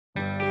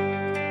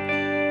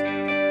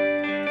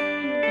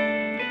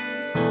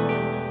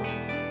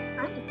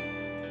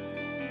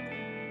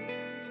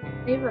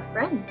We have a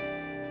friend.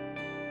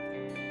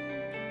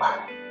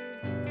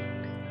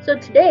 So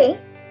today,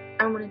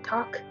 I want to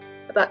talk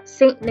about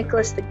St.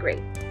 Nicholas the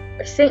Great,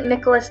 or St.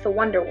 Nicholas the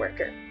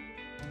Wonderworker.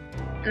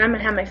 And I'm going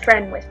to have my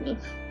friend with me.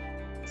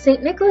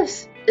 St.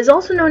 Nicholas is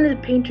also known as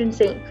a patron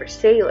saint for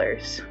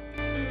sailors.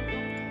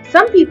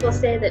 Some people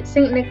say that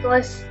St.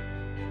 Nicholas,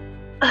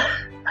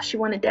 she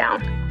went it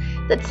down,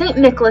 that St.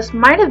 Nicholas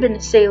might have been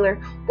a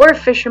sailor or a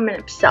fisherman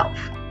himself.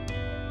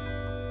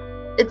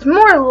 It's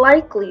more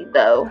likely,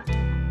 though,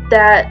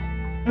 that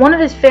one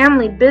of his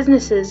family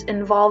businesses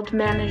involved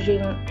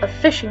managing a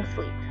fishing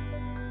fleet.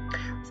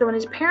 So when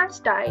his parents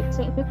died,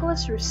 St.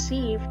 Nicholas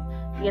received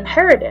the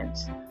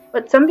inheritance,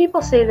 but some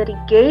people say that he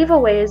gave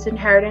away his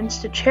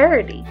inheritance to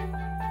charity.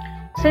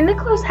 St.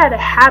 Nicholas had a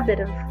habit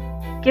of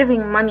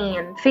giving money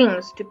and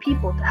things to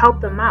people to help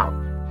them out.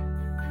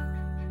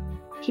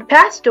 He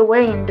passed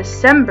away in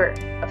December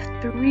of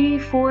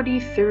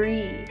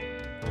 343.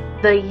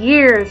 The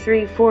year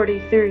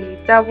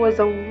 343. That was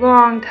a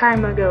long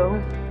time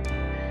ago.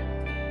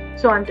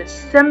 So on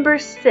December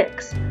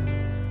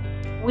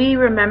 6th, we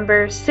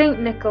remember St.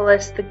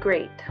 Nicholas the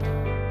Great.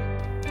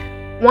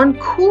 One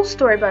cool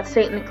story about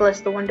St. Nicholas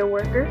the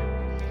Wonderworker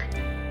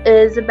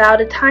is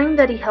about a time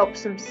that he helped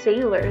some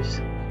sailors.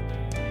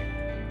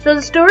 So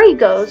the story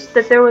goes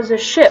that there was a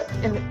ship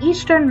in the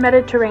eastern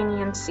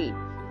Mediterranean Sea.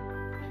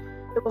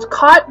 It was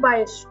caught by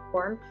a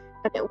storm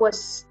and it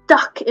was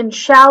stuck in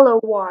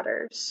shallow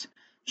waters.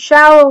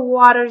 Shallow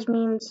waters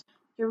means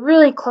you're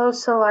really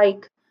close to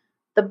like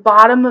the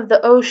bottom of the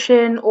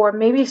ocean or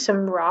maybe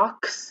some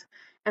rocks,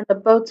 and the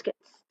boats get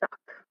stuck.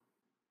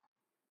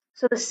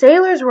 So the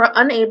sailors were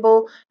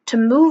unable to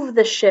move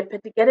the ship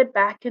and to get it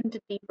back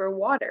into deeper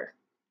water.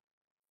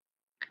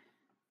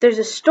 There's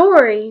a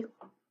story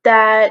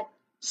that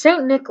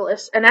St.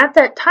 Nicholas, and at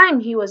that time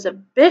he was a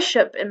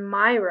bishop in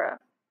Myra.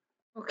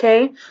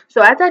 Okay,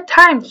 so at that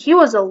time he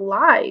was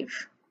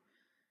alive.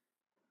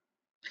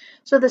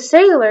 So the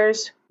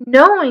sailors,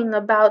 knowing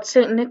about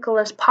St.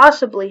 Nicholas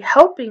possibly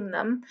helping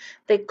them,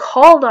 they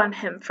called on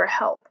him for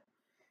help.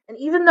 And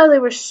even though they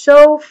were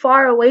so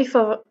far away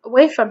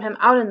from him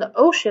out in the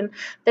ocean,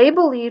 they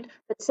believed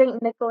that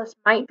St. Nicholas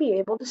might be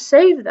able to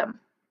save them.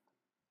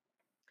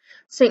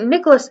 St.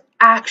 Nicholas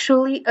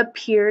actually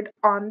appeared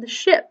on the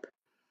ship.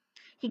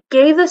 He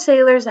gave the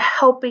sailors a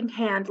helping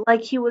hand,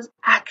 like he was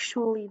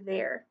actually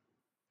there.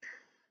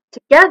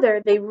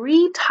 Together, they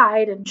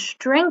retied and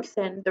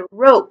strengthened the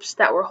ropes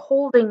that were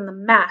holding the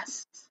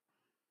masts.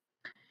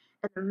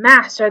 And the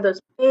masts are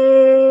those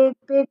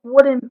big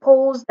wooden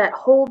poles that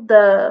hold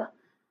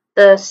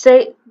is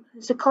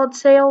it called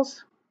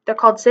sails? They're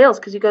called sails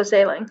because you go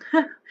sailing.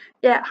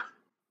 Yeah.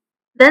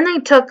 Then they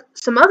took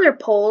some other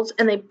poles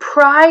and they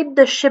pried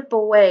the ship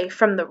away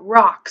from the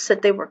rocks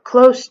that they were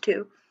close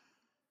to.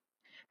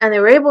 And they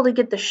were able to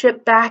get the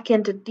ship back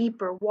into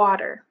deeper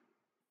water.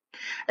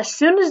 As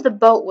soon as the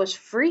boat was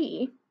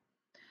free,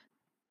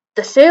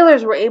 the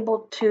sailors were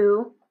able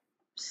to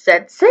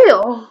set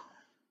sail.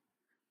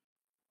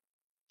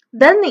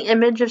 Then the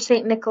image of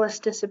St. Nicholas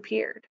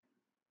disappeared.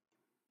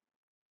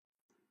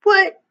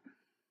 What?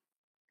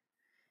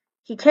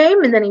 He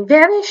came and then he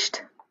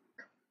vanished.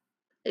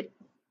 They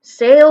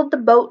sailed the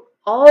boat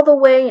all the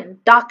way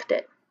and docked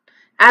it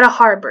at a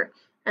harbor.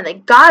 And they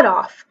got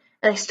off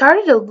and they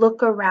started to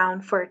look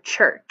around for a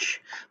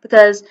church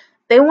because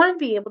they wanted to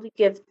be able to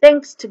give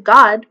thanks to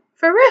God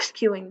for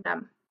rescuing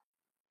them.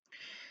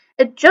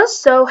 It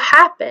just so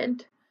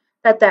happened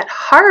that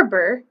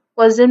harbor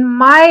was in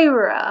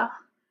Myra.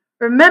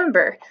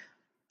 Remember,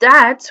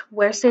 that's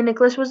where St.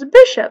 Nicholas was a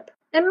bishop,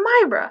 in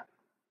Myra.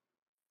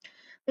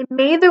 They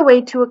made their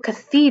way to a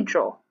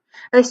cathedral,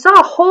 and they saw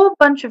a whole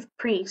bunch of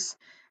priests,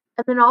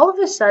 and then all of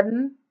a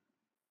sudden,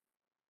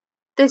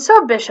 they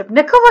saw Bishop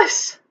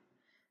Nicholas.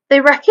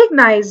 They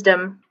recognized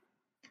him.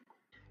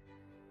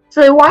 So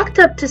they walked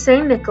up to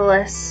St.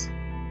 Nicholas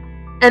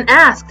and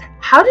asked,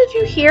 "How did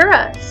you hear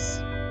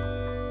us?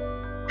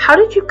 How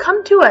did you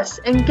come to us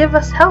and give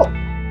us help?"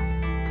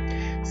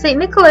 St.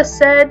 Nicholas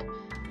said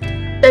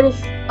that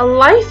if a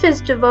life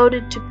is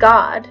devoted to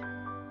God,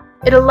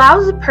 it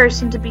allows a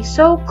person to be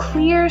so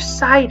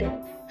clear-sighted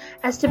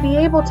as to be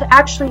able to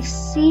actually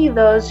see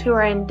those who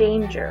are in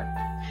danger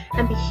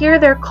and to hear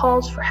their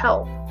calls for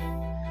help.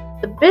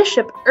 The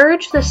bishop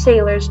urged the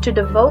sailors to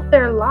devote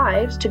their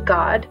lives to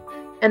God,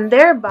 and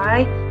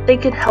thereby they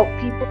could help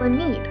people in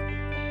need.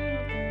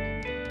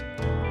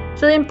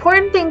 So the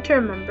important thing to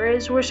remember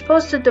is we're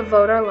supposed to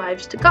devote our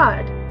lives to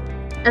God,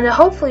 and that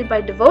hopefully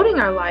by devoting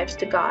our lives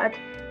to God,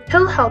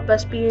 He'll help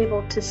us be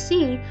able to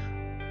see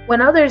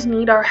when others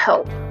need our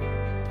help.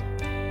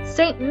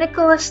 St.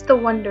 Nicholas the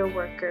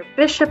Wonderworker,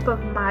 Bishop of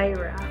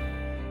Myra,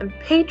 and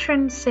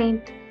patron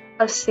saint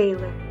of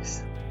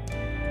sailors.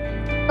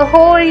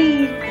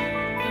 Ahoy!